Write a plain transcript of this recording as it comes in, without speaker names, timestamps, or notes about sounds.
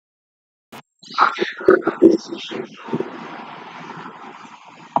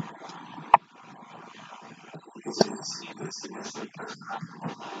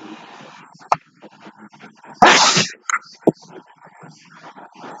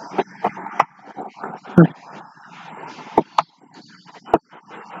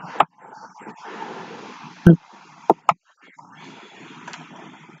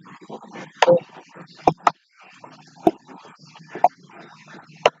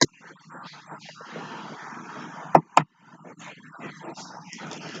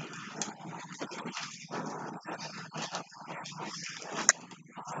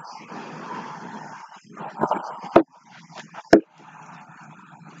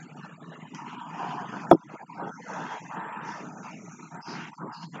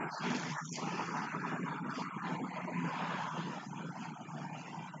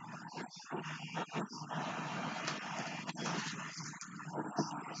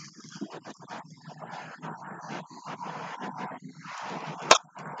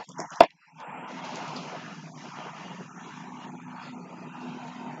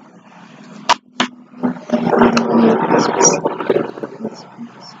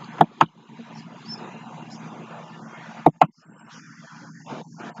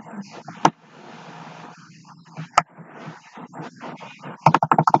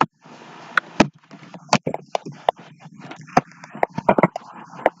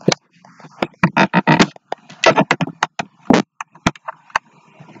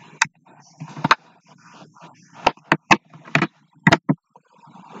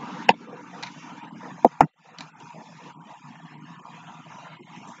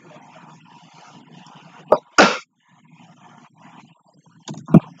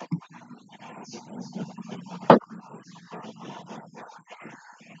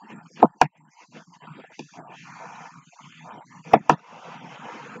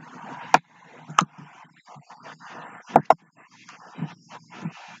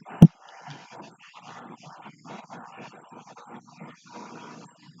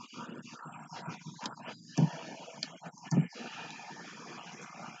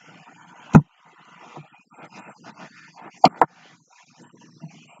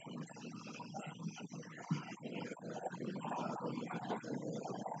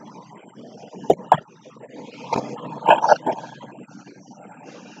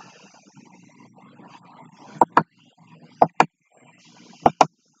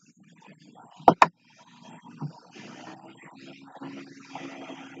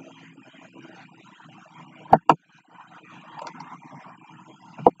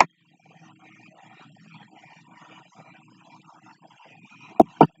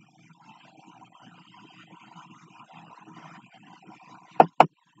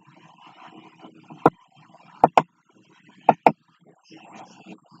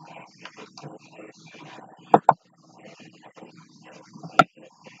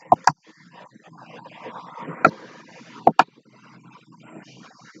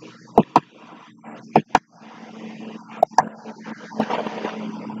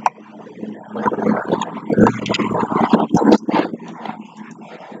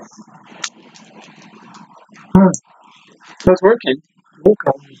It's working.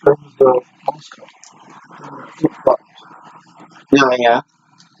 Okay, this is the Moscow. No, yeah.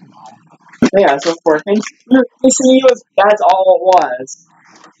 Yeah, so it's working. You see, that's all it was.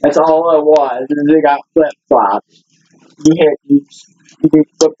 That's all it was. And they got flip flops. You did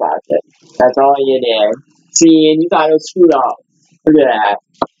flip flops it. That's all you did. See, and you thought it was screwed up. Look at that.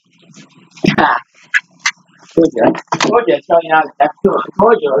 Ha! Told you. Told you, it's telling you how to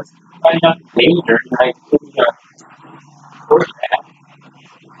told you, it's telling you how to danger. Like, told you that.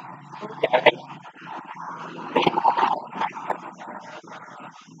 Yeah,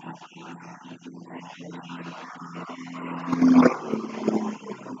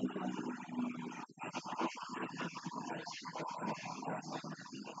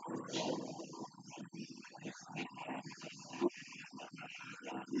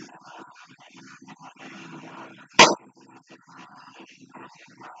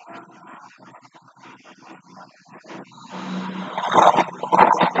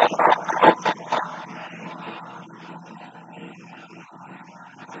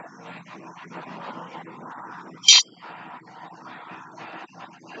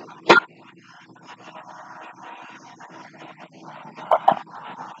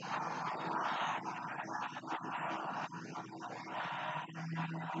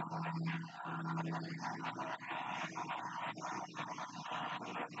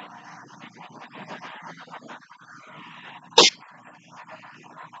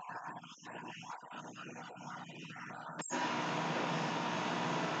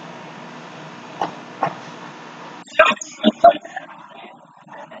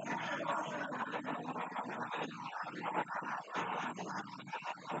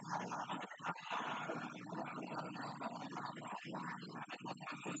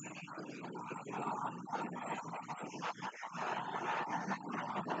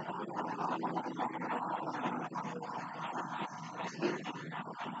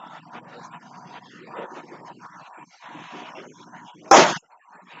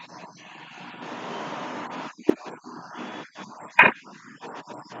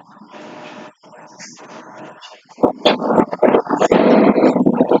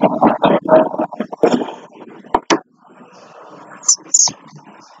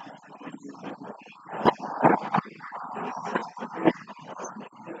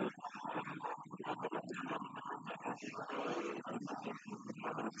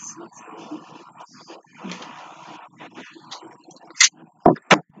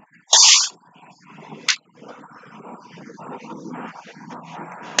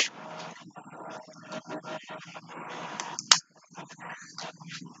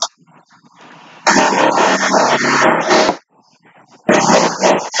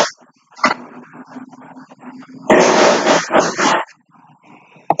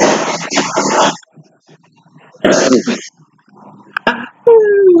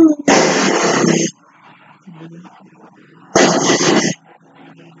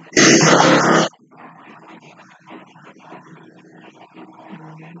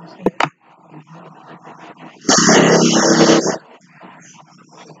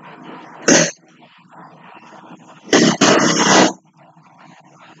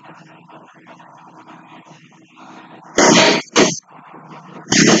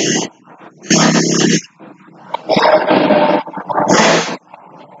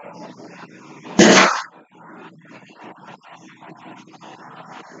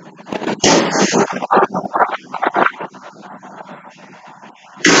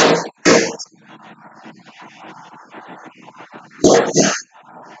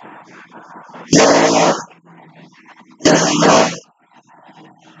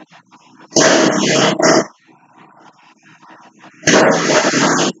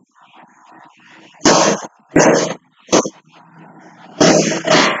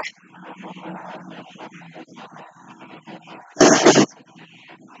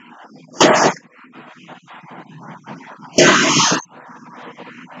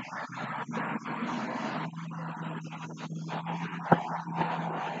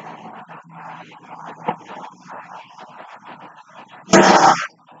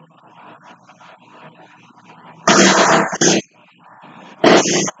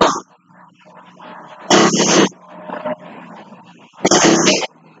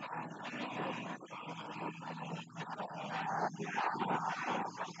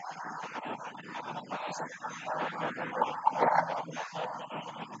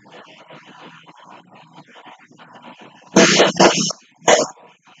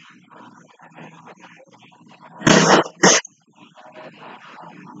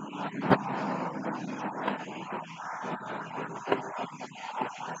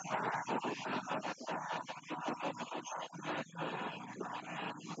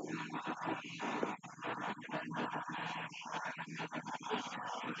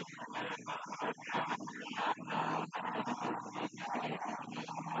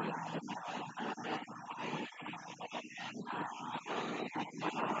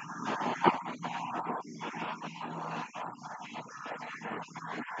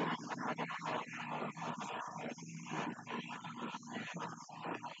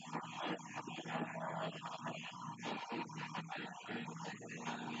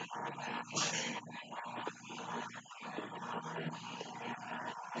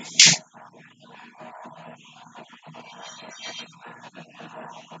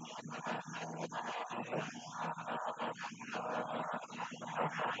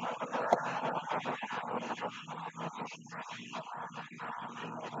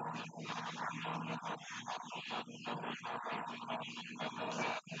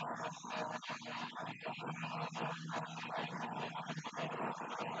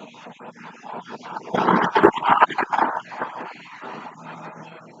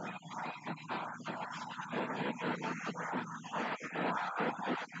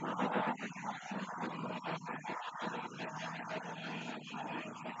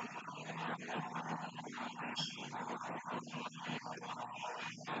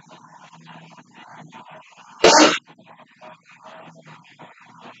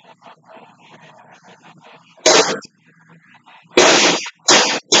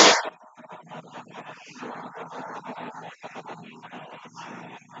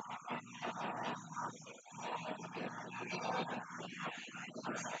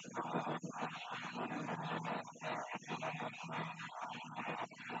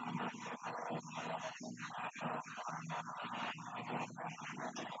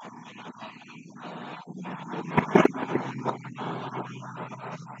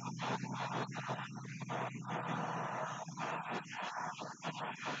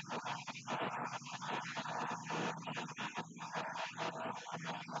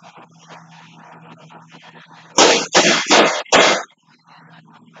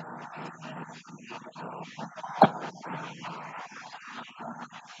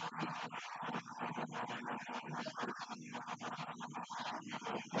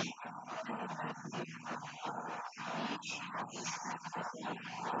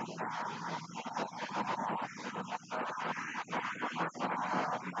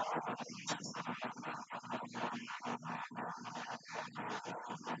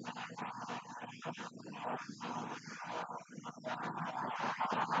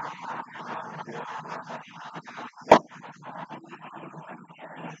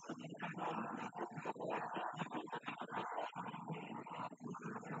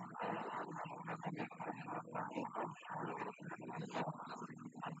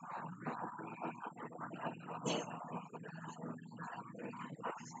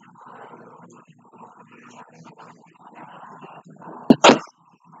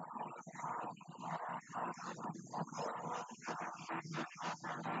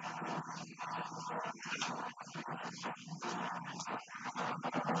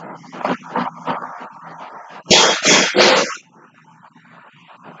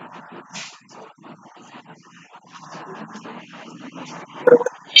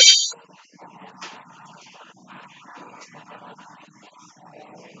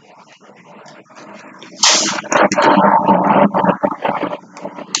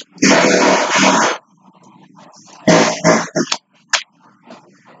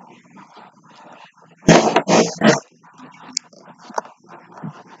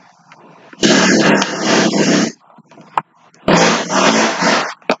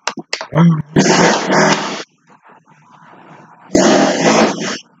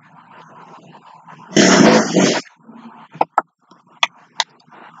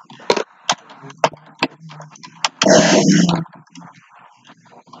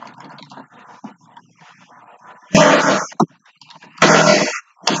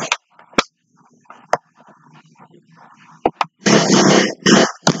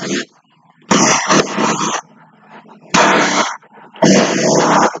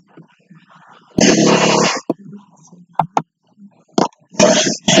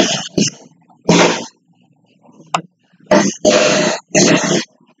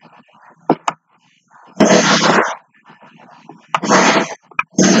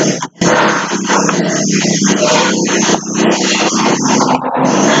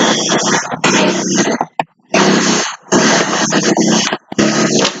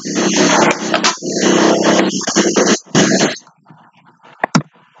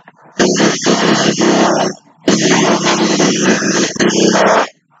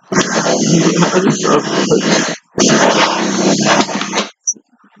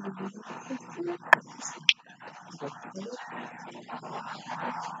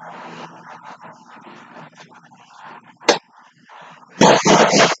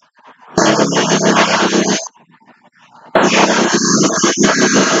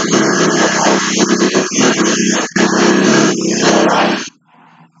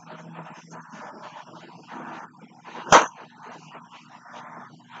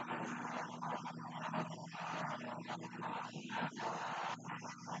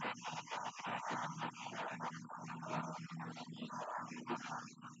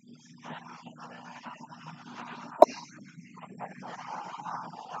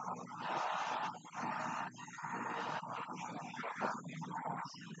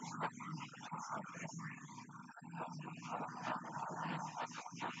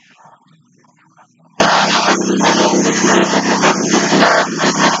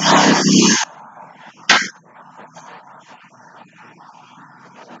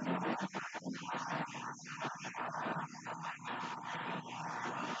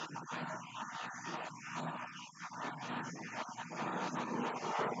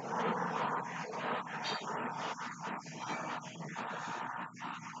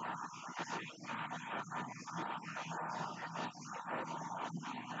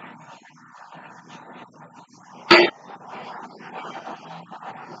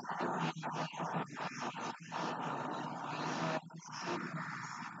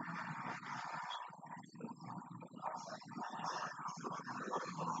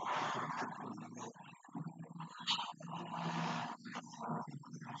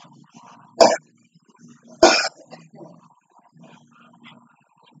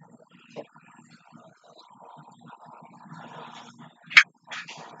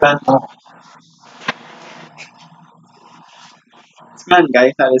 Man,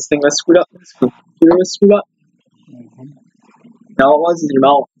 guy had his thing was screwed up. His computer was screwed up. All it was is your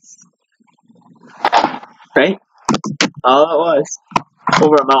mouse. Right? All it was.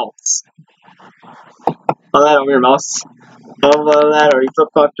 Over a mouse. All that over your mouse. All that or you flip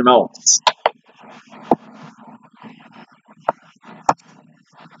flopped your mouse.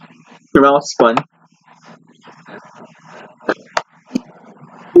 Your mouse spun.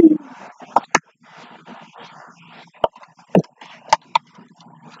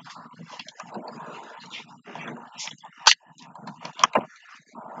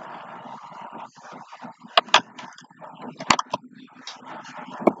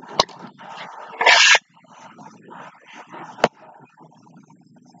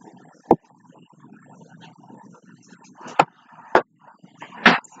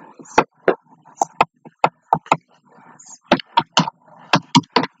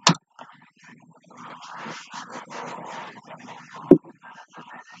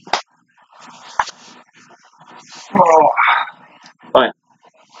 Oh, Fine.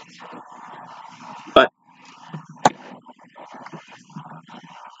 Fine.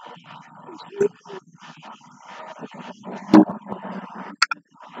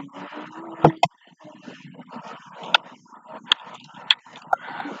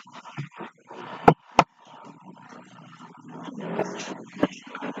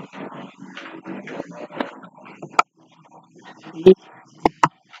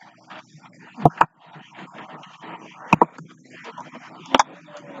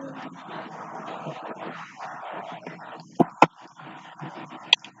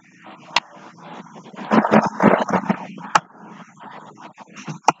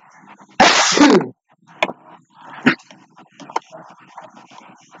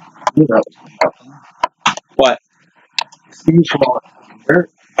 do that. What? Steve's wallet. There.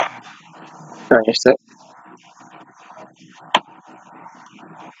 Oh, you're sick.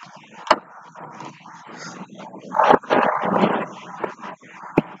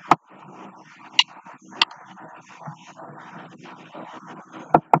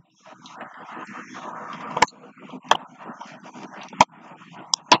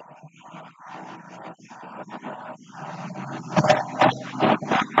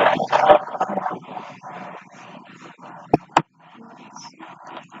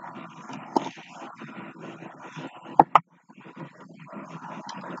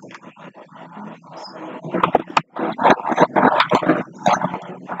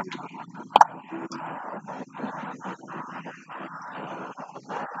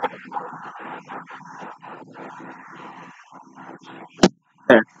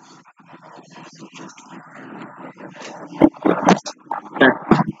 There.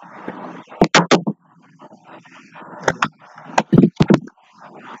 There.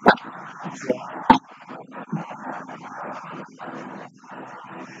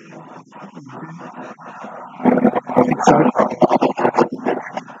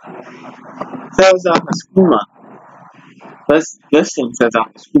 Says Akasuma. This thing says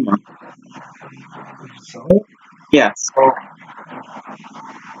Akasuma. So, Yes.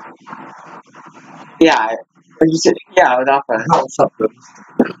 Yeah. You said, yeah, without that. no, it's up to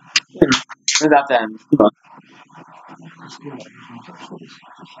Without that Akasuma.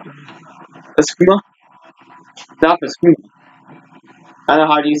 Akasuma? Without Akasuma. I don't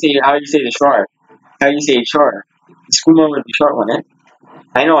know how do you say the short. How do you say it short? The skuma would be short, wouldn't it?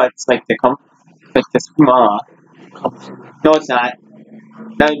 I know it's like the skuma. No, it's not.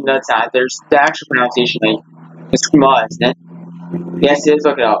 No, it's not. There's the actual pronunciation, like the skuma, isn't it? Yes, it is.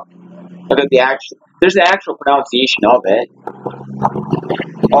 Look it up. Look at the actual. There's the actual pronunciation of it.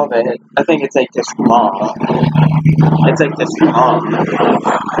 I think it's like the skuma. It's like the skuma.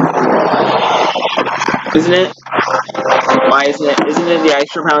 Isn't it? Why isn't it? Isn't it the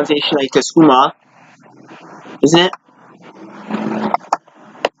actual pronunciation like the skuma? Isn't it?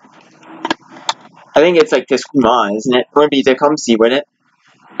 I think it's like Teskuma, isn't it? It wouldn't be Tecumseh, would it?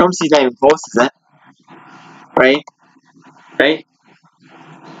 Tecumseh's not even close, isn't it? Right? Right?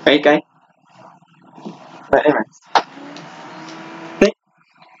 Right, guy? But anyways.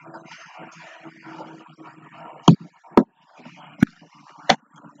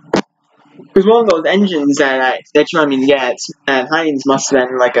 Because one of those engines that you want me to get at Heinz must have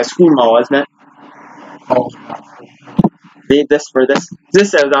been like a Skuma, wasn't it? Read this for this.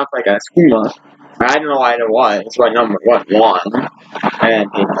 This sounds off like a Skuma. I don't know why it was. What number? What one? I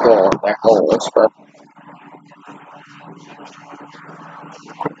didn't think that close, but.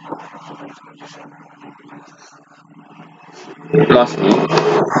 Must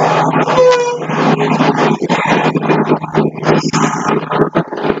be.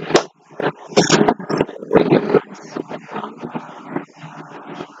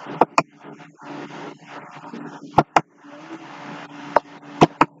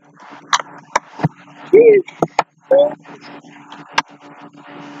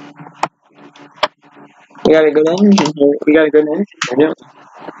 We got a good engine here. We got a good engine here, don't we?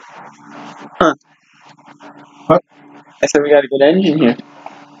 Huh. What? I said we got a good engine here.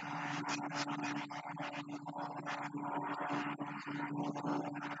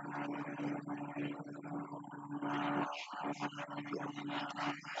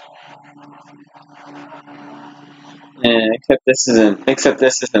 Yeah, except this isn't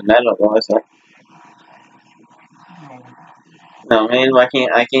metal, though, is it? No, man, I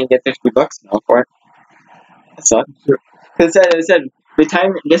can't get $50 now for it. That sucks. Cause it said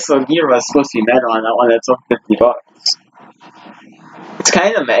retirement distal gear was supposed to be metal on that one. That's only $50.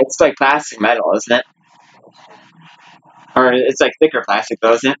 It's like plastic metal, isn't it? Or it's like thicker plastic,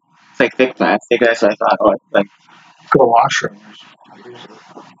 though, isn't it? It's like thick plastic. That's what I thought. Oh, it's like go washer.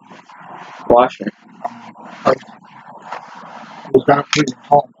 washer. We've got to put it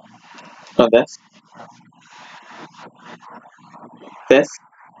home. Oh, this.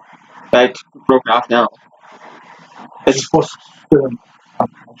 That broke off now. It's supposed to spin.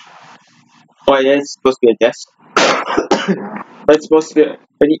 Oh, it is supposed to be a disc. But it's supposed to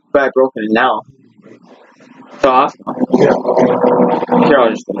be, but I broke it now. So awesome. Yeah. Here, I'll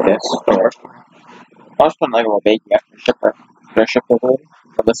just do this. Don't worry. I'll just put like a little baby after shipper. Can I ship it later?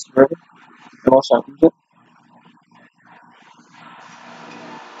 For this already? And also use it?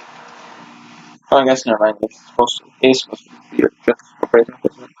 Oh, I guess never mind. It's supposed to be just operating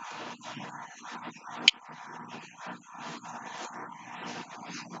this one.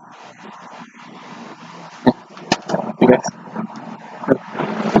 You guys.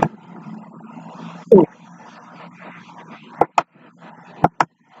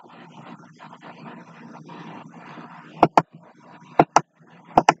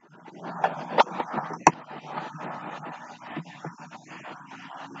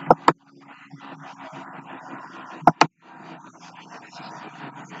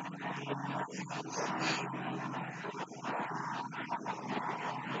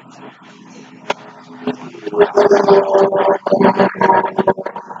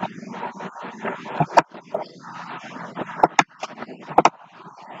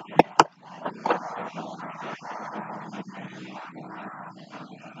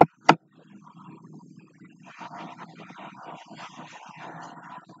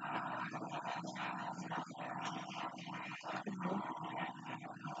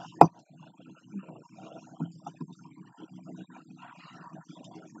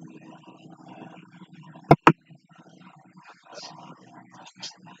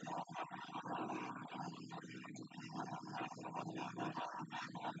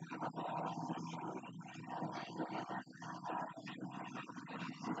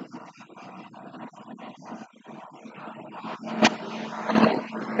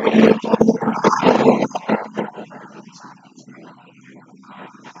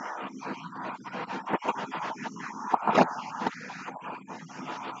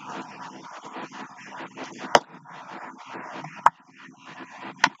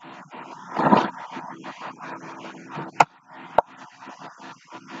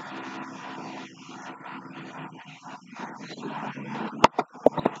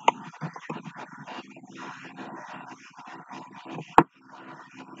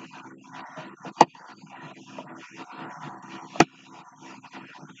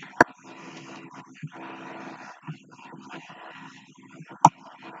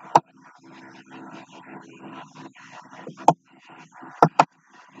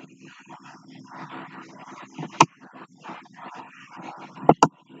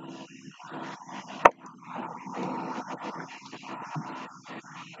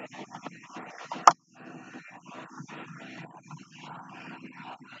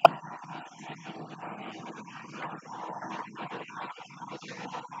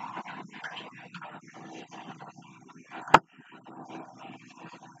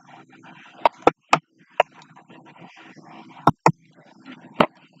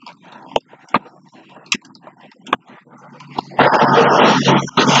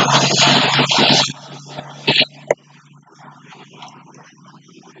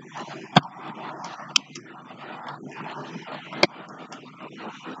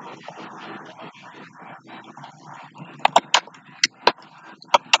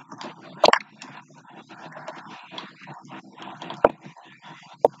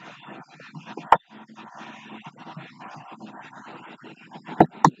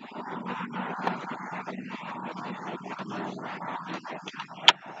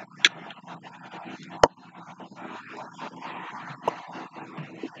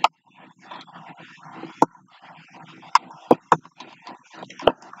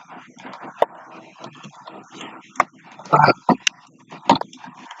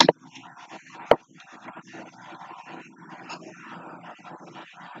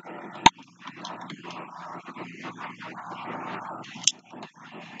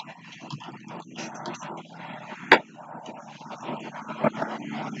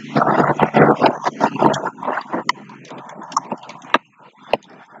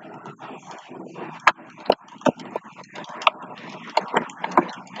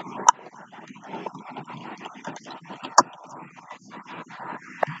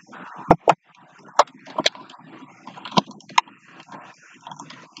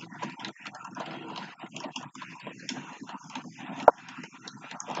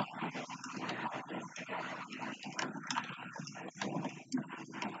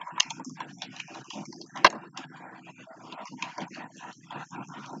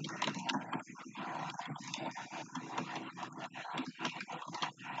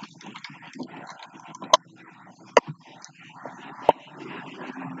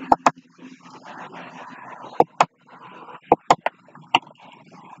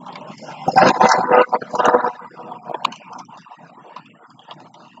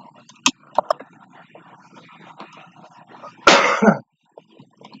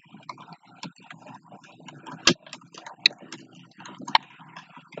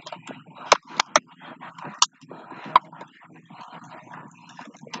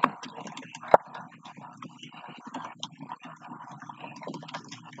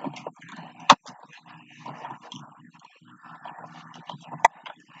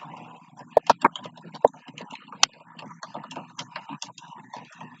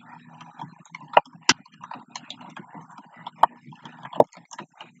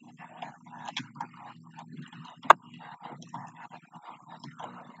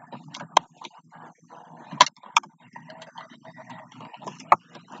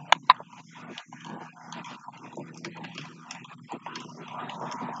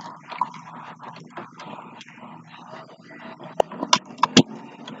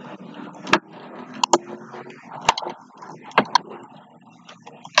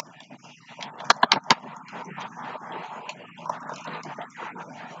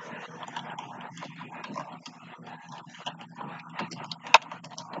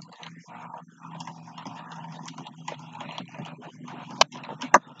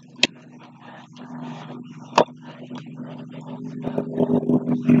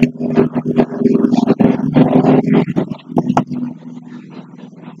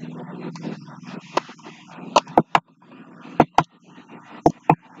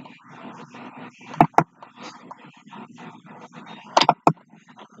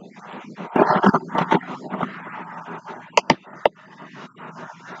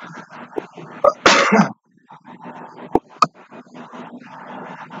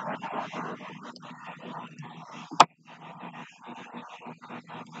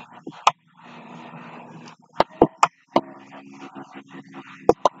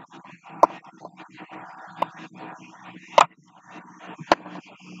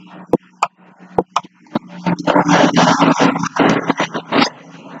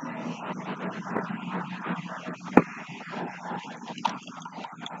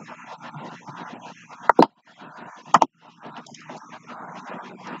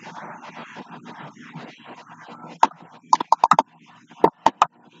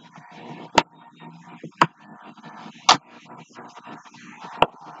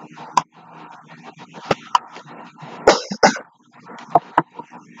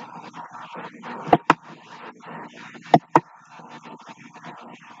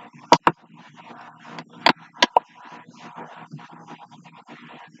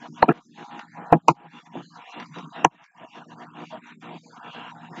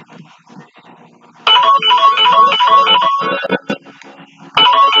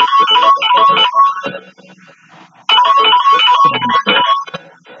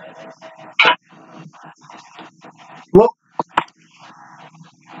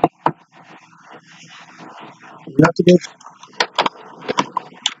 it is.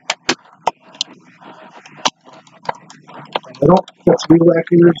 I don't get to be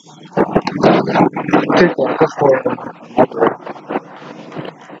wackers. Take that before.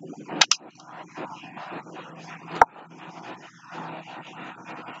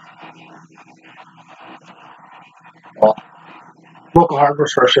 Well, local hardware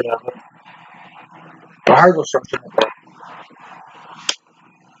store should have it. The hardware store should have it.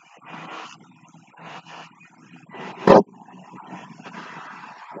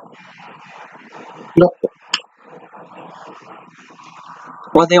 Yep.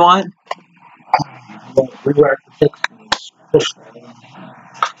 What they want? Redirect the fix push.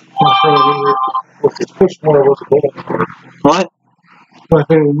 With the push more was a bolt. What? The only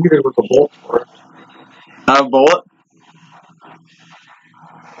thing we needed was a bolt for it. A bullet?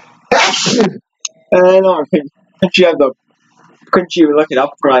 I don't know. Couldn't you have the? Couldn't you look it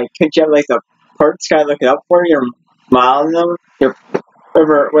up for like? Couldn't you have like the parts guy look it up for your model number, your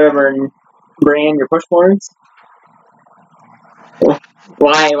whatever brand your push boards?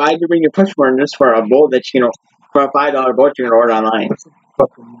 Why? Why'd you bring your push board just for a bolt that you can for a $5 bolt you can order online?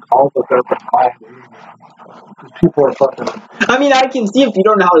 Fucking calls up there for people are fucking. I mean, I can see if you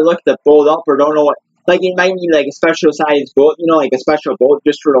don't know how to look the bolt up or don't know what. Like it might need like a special size bolt, you know, like a special bolt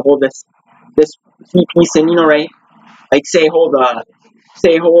just for to hold this key piece in, you know, right? Like say hold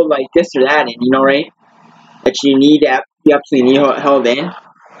like this or that in, you know, right? That you absolutely need held in.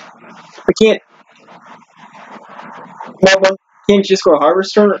 But can't you just go to hardware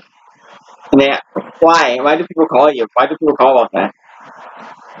store? And why? Why do people call you? Why do people call about that?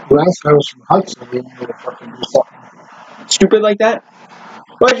 Last guy was from Hudson. They wanted to fucking do something stupid like that.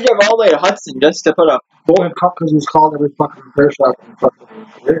 Why'd you drive all the way to Hudson just to put a bolt? Because he's called every fucking repair shop in fucking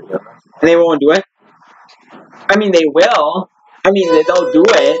area. And they won't do it? I mean, they will. I mean, they'll do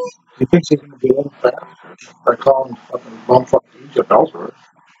it. He thinks he can do it fast by calling fucking bumfuck Egypt Ellsworth.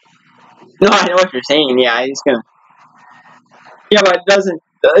 No, I know what you're saying. Yeah, he's gonna. Yeah, but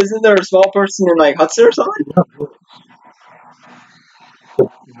isn't there a small person in like Hudson or something? Yeah, but,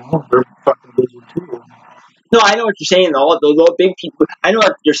 you know, they're fucking busy too. No, I know what you're saying. All those big people. I know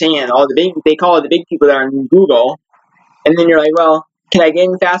what you're saying. They call the big people that are in Google, and then you're like, well, can I get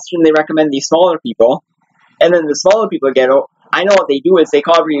in faster? And they recommend these smaller people, and then the smaller people get. I know what they do is they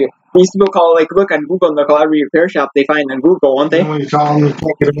call these people call like look on Google and they'll call every repair shop they find on Google, won't they? And when you tell them you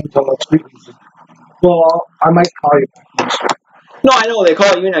can't get them until next week, well, I might call you back next week. No, I know they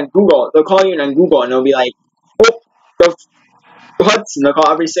call you in on Google. They'll call you in on Google and they'll be like, oh, Hudson. They'll call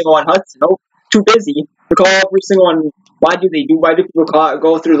every single one Hudson. Oh, too busy. They call every single one. Why do people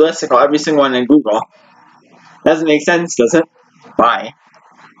go through the list and call every single one in Google? Doesn't make sense, does it? Why?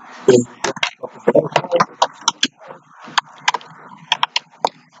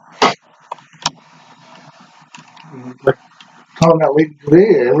 Telling that lady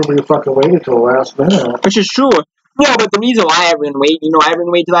today, everybody fucking waited till the last minute. Which is true. No, but the reason why everyone waited till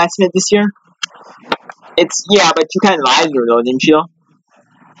the last minute this year? But you kind of lied to her though, didn't you?